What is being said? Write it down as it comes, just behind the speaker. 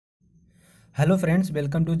Hello friends,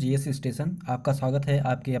 welcome to GS station. आपका स्वागत है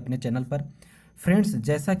आपके अपने चैनल पर। फ्रेंड्स,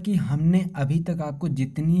 जैसा कि हमने अभी तक आपको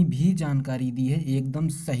जितनी भी जानकारी दी है एकदम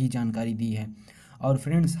सही जानकारी दी है। और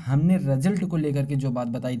फ्रेंड्स, हमने रिजल्ट को लेकर के जो बात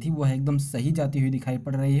बताई थी वह एकदम सही जाती हुई दिखाई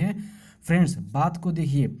पड़ रही है। फ्रेंड्स, बात को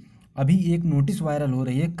देखिए, अभी एक नोटिस वायरल हो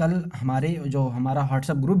रही है। कल हमारा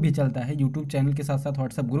व्हाट्सएप ग्रुप भी चलता है, यूट्यूब चैनल के साथ साथ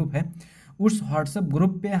व्हाट्सएप ग्रुप है। उस व्हाट्सएप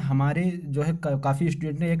ग्रुप पे हमारे जो है काफ़ी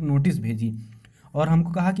स्टूडेंट ने एक नोटिस भेजी और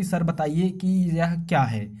हमको कहा कि सर बताइए कि यह क्या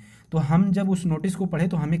है। तो हम जब उस नोटिस को पढ़े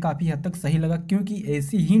तो हमें काफ़ी हद तक सही लगा, क्योंकि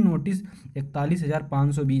ऐसी ही नोटिस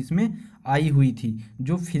 41,520 में आई हुई थी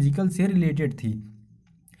जो फिजिकल से रिलेटेड थी।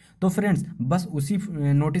 तो फ्रेंड्स, बस उसी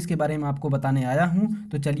नोटिस के बारे में आपको बताने आया हूँ।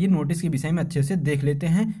 तो चलिए नोटिस के विषय में अच्छे से देख लेते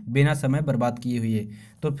हैं बिना समय बर्बाद किए हुए।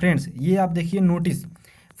 तो फ्रेंड्स, ये आप देखिए नोटिस।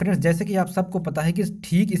 फ्रेंड्स, जैसे कि आप सबको पता है कि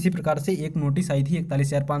ठीक इसी प्रकार से एक नोटिस आई थी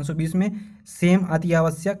 41,520 में। सेम अति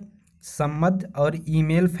आवश्यक संबद्ध और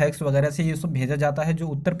ईमेल फैक्स वगैरह से ये सब भेजा जाता है, जो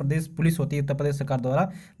उत्तर प्रदेश पुलिस होती है, उत्तर प्रदेश सरकार द्वारा।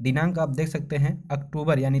 दिनांक आप देख सकते हैं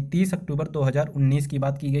अक्टूबर, यानी 30 अक्टूबर 2019 की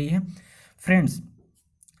बात की गई है। फ्रेंड्स,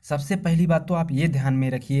 सबसे पहली बात तो आप ये ध्यान में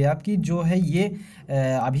रखिए, आपकी जो है ये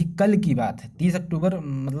अभी कल की बात है, 30 अक्टूबर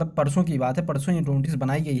मतलब परसों की बात है। परसों ये नोटिस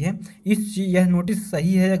बनाई गई है। यह नोटिस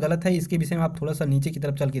सही है या गलत है, इसके विषय में आप थोड़ा सा नीचे की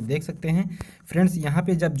तरफ चल के देख सकते हैं। फ्रेंड्स, यहाँ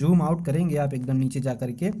पे जब जूम आउट करेंगे आप एकदम नीचे जा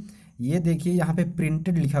करके, ये देखिए यहाँ पे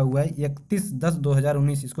प्रिंटेड लिखा हुआ है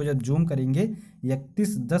 31/10/2019। इसको जब जूम करेंगे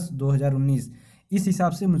 31/10/2019, इस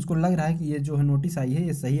हिसाब से मुझको लग रहा है कि ये जो है नोटिस आई है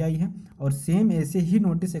ये सही आई है। और सेम ऐसे ही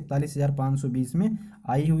नोटिस 41,520 में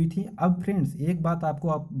आई हुई थी। अब फ्रेंड्स, एक बात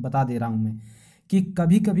आपको बता दे रहा हूँ मैं कि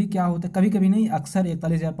कभी कभी क्या होता है, कभी कभी नहीं, अक्सर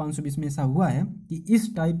 41,520 में ऐसा हुआ है कि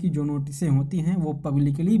इस टाइप की जो नोटिसें होती हैं वो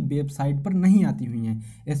पब्लिकली वेबसाइट पर नहीं आती हुई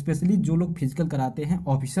हैं। स्पेशली जो लोग फिजिकल कराते हैं,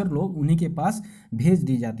 ऑफिसर लोग, उन्हीं के पास भेज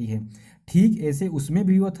दी जाती है। ठीक ऐसे उसमें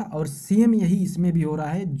भी हुआ था और सेम यही इसमें भी हो रहा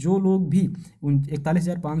है। जो लोग भी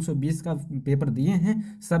 41,520 का पेपर दिए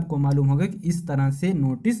हैं, सबको मालूम होगा कि इस तरह से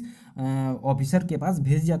नोटिस ऑफिसर के पास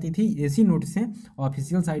भेजी जाती थी। ऐसी नोटिसें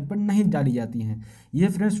ऑफिशियल साइट पर नहीं डाली जाती हैं। ये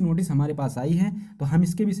फ्रेंड्स नोटिस हमारे पास आई है, तो हम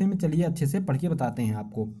इसके विषय में चलिए अच्छे से पढ़ के बताते हैं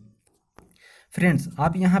आपको। फ्रेंड्स,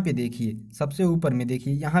 आप यहाँ पे देखिए, सबसे ऊपर में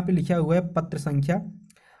देखिए, यहाँ पे लिखा हुआ है पत्र संख्या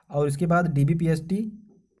और उसके बाद DBPST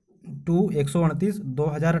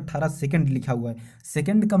 2/138/2018 सेकंड लिखा हुआ है।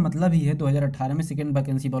 सेकंड का मतलब ही है 2018 में सेकंड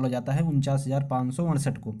वैकेंसी बोला जाता है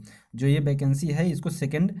 49,568 को। जो ये वैकेंसी है इसको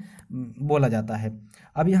सेकंड बोला जाता है।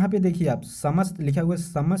 अब यहाँ पे देखिए आप, समस्त लिखा हुआ है,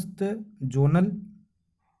 समस्त जोनल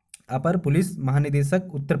अपर पुलिस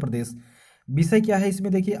महानिदेशक उत्तर प्रदेश। विषय क्या है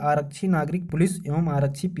इसमें देखिए, आरक्षी नागरिक पुलिस एवं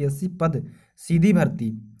आरक्षी PSC पद सीधी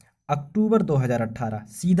भर्ती अक्टूबर 2018।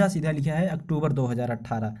 सीधा सीधा लिखा है अक्टूबर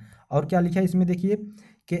 2018। और क्या लिखा है इसमें देखिए,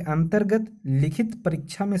 के अंतर्गत लिखित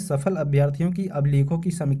परीक्षा में सफल अभ्यर्थियों की अभिलेखों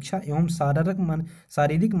की समीक्षा एवं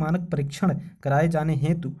शारीरिक मानक परीक्षण कराए जाने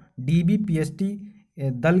हेतु DBPST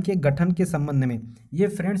दल के गठन के संबंध में। ये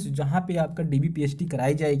फ्रेंड्स, जहाँ पे आपका DBPST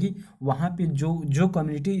कराई जाएगी, वहाँ पे जो जो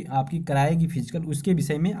कम्युनिटी आपकी कराएगी फिजिकल, उसके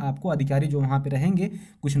विषय में आपको अधिकारी जो वहाँ पे रहेंगे,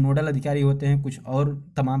 कुछ नोडल अधिकारी होते हैं, कुछ और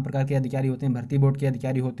तमाम प्रकार के अधिकारी होते हैं, भर्ती बोर्ड के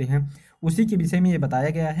अधिकारी होते हैं, उसी के विषय में ये बताया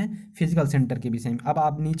गया है, फिजिकल सेंटर के विषय में। अब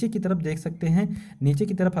आप नीचे की तरफ देख सकते हैं, नीचे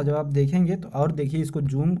की तरफ जब आप देखेंगे तो और देखिए इसको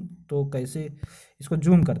जूम, तो कैसे इसको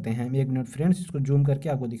जूम करते हैं, एक मिनट फ्रेंड्स, इसको जूम करके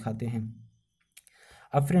आपको दिखाते हैं।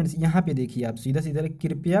 अब फ्रेंड्स, यहाँ पे देखिए आप, सीधा सीधा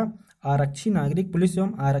कृपया आरक्षी नागरिक पुलिस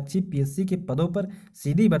एवं आरक्षी PSC के पदों पर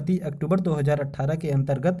सीधी भर्ती अक्टूबर 2018 के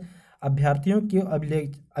अंतर्गत अभ्यर्थियों के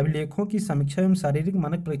अभिलेखों की समीक्षा एवं शारीरिक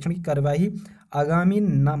मानक परीक्षण की कार्यवाही आगामी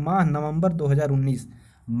माह नवंबर 2019,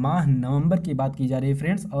 माह नवंबर की बात की जा रही है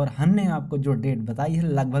फ्रेंड्स। और हमने आपको जो डेट बताई है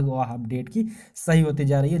लगभग वह आप डेट की सही होती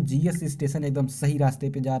जा रही है। GS स्टेशन एकदम सही रास्ते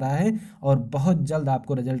पे जा रहा है और बहुत जल्द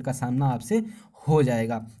आपको रिजल्ट का सामना आपसे हो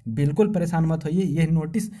जाएगा। बिल्कुल परेशान मत होइए। यह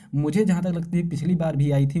नोटिस मुझे जहाँ तक लगती है पिछली बार भी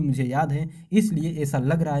आई थी, मुझे याद है, इसलिए ऐसा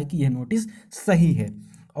लग रहा है कि यह नोटिस सही है।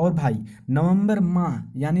 और भाई, नवंबर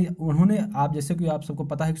माह यानी उन्होंने, आप जैसे कि आप सबको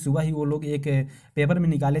पता है कि सुबह ही वो लोग एक पेपर में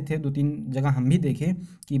निकाले थे, 2-3 जगह हम भी देखे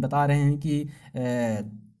कि बता रहे हैं कि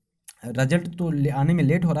रिजल्ट तो आने में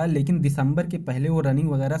लेट हो रहा है, लेकिन दिसंबर के पहले वो रनिंग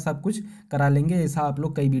वगैरह सब कुछ करा लेंगे। ऐसा आप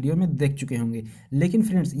लोग कई वीडियो में देख चुके होंगे। लेकिन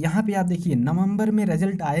फ्रेंड्स, यहाँ पे आप देखिए, नवंबर में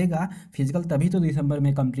रिजल्ट आएगा फिजिकल, तभी तो दिसंबर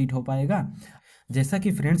में कंप्लीट हो पाएगा। जैसा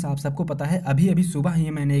कि फ्रेंड्स आप सबको पता है, अभी अभी सुबह ही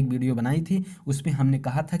मैंने एक वीडियो बनाई थी, उसमें हमने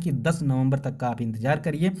कहा था कि 10 नवंबर तक का आप इंतजार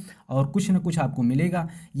करिए और कुछ ना कुछ आपको मिलेगा।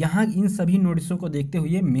 यहाँ इन सभी नोटिसों को देखते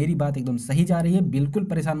हुए मेरी बात एकदम सही जा रही है। बिल्कुल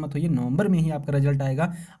परेशान मत होइए, नवंबर में ही आपका रिजल्ट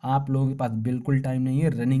आएगा। आप लोगों के पास बिल्कुल टाइम नहीं है,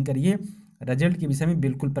 रनिंग करिए। रिजल्ट के विषय में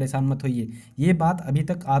बिल्कुल परेशान मत होइए। ये बात अभी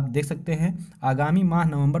तक आप देख सकते हैं, आगामी माह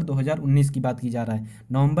नवंबर 2019 की बात की जा रहा है।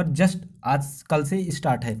 नवंबर जस्ट आज कल से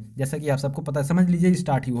स्टार्ट है, जैसा कि आप सबको पता है, समझ लीजिए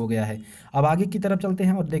स्टार्ट ही हो गया है। अब आगे की तरफ चलते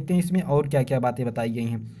हैं और देखते हैं इसमें और क्या क्या बातें बताई गई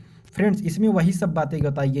हैं। फ्रेंड्स, इसमें वही सब बातें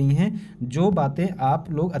बताई गई हैं जो बातें आप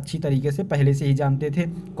लोग अच्छी तरीके से पहले से ही जानते थे।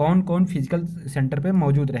 कौन कौन फिजिकल सेंटर पे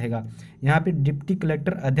मौजूद रहेगा, यहाँ पे डिप्टी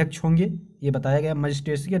कलेक्टर अध्यक्ष होंगे, ये बताया गया।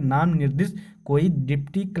 मजिस्ट्रेट के नाम निर्दिष्ट कोई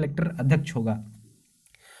डिप्टी कलेक्टर अध्यक्ष होगा।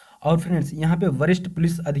 और फ्रेंड्स, यहाँ पे वरिष्ठ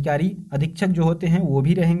पुलिस अधिकारी अधीक्षक जो होते हैं वो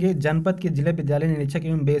भी रहेंगे। जनपद के जिला विद्यालय निरीक्षक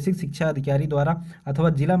एवं बेसिक शिक्षा अधिकारी द्वारा अथवा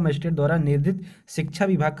जिला मजिस्ट्रेट द्वारा निर्धारित शिक्षा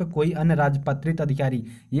विभाग का कोई अन्य राजपत्रित अधिकारी,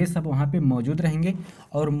 ये सब वहाँ पे मौजूद रहेंगे।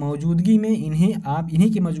 और मौजूदगी में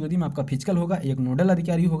इन्हीं की मौजूदगी में आपका फिजिकल होगा। एक नोडल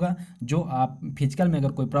अधिकारी होगा जो आप फिजिकल में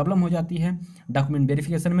अगर कोई प्रॉब्लम हो जाती है डॉक्यूमेंट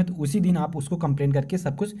वेरिफिकेशन में, तो उसी दिन आप उसको कंप्लेन करके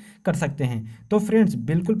सब कुछ कर सकते हैं। तो फ्रेंड्स,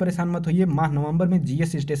 बिल्कुल परेशान मत होइए, माह नवंबर में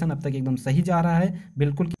जीएस स्टेशन अब तक एकदम सही जा रहा है,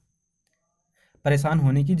 बिल्कुल परेशान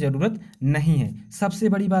होने की ज़रूरत नहीं है। सबसे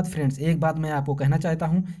बड़ी बात फ्रेंड्स, एक बात मैं आपको कहना चाहता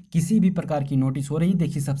हूं, किसी भी प्रकार की नोटिस हो रही,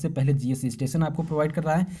 देखिए सबसे पहले जीएस स्टेशन आपको प्रोवाइड कर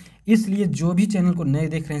रहा है। इसलिए जो भी चैनल को नए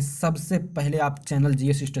देख रहे हैं, सबसे पहले आप चैनल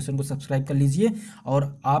जीएस स्टेशन को सब्सक्राइब कर लीजिए।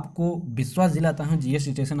 और आपको विश्वास दिलाता हूँ, जीएस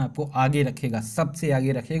स्टेशन आपको आगे रखेगा, सबसे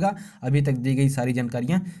आगे रखेगा। अभी तक दी गई सारी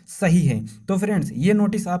जानकारियाँ सही हैं। तो फ्रेंड्स, ये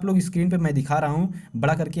नोटिस आप लोग स्क्रीन पर मैं दिखा रहा हूँ,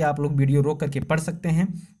 बड़ा करके आप लोग वीडियो रोक करके पढ़ सकते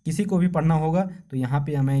हैं। किसी को भी पढ़ना होगा तो यहाँ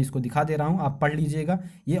पे मैं इसको दिखा दे रहा हूँ, आप पढ़ लीजिएगा।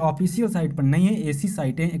 ये ऑफिशियल साइट पर नहीं है, ऐसी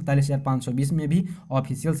साइटें 41,520 में भी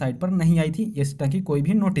ऑफिशियल साइट पर नहीं आई थी इस तरह की कोई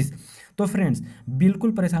भी नोटिस। तो फ्रेंड्स,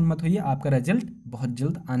 बिल्कुल परेशान मत होइए, आपका रिजल्ट बहुत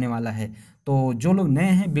जल्द आने वाला है। तो जो लोग नए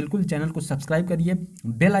हैं बिल्कुल चैनल को सब्सक्राइब करिए,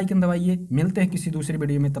 बेल आइकन दबाइए। मिलते हैं किसी दूसरे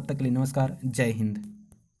वीडियो में, तब तक के लिए नमस्कार, जय हिंद।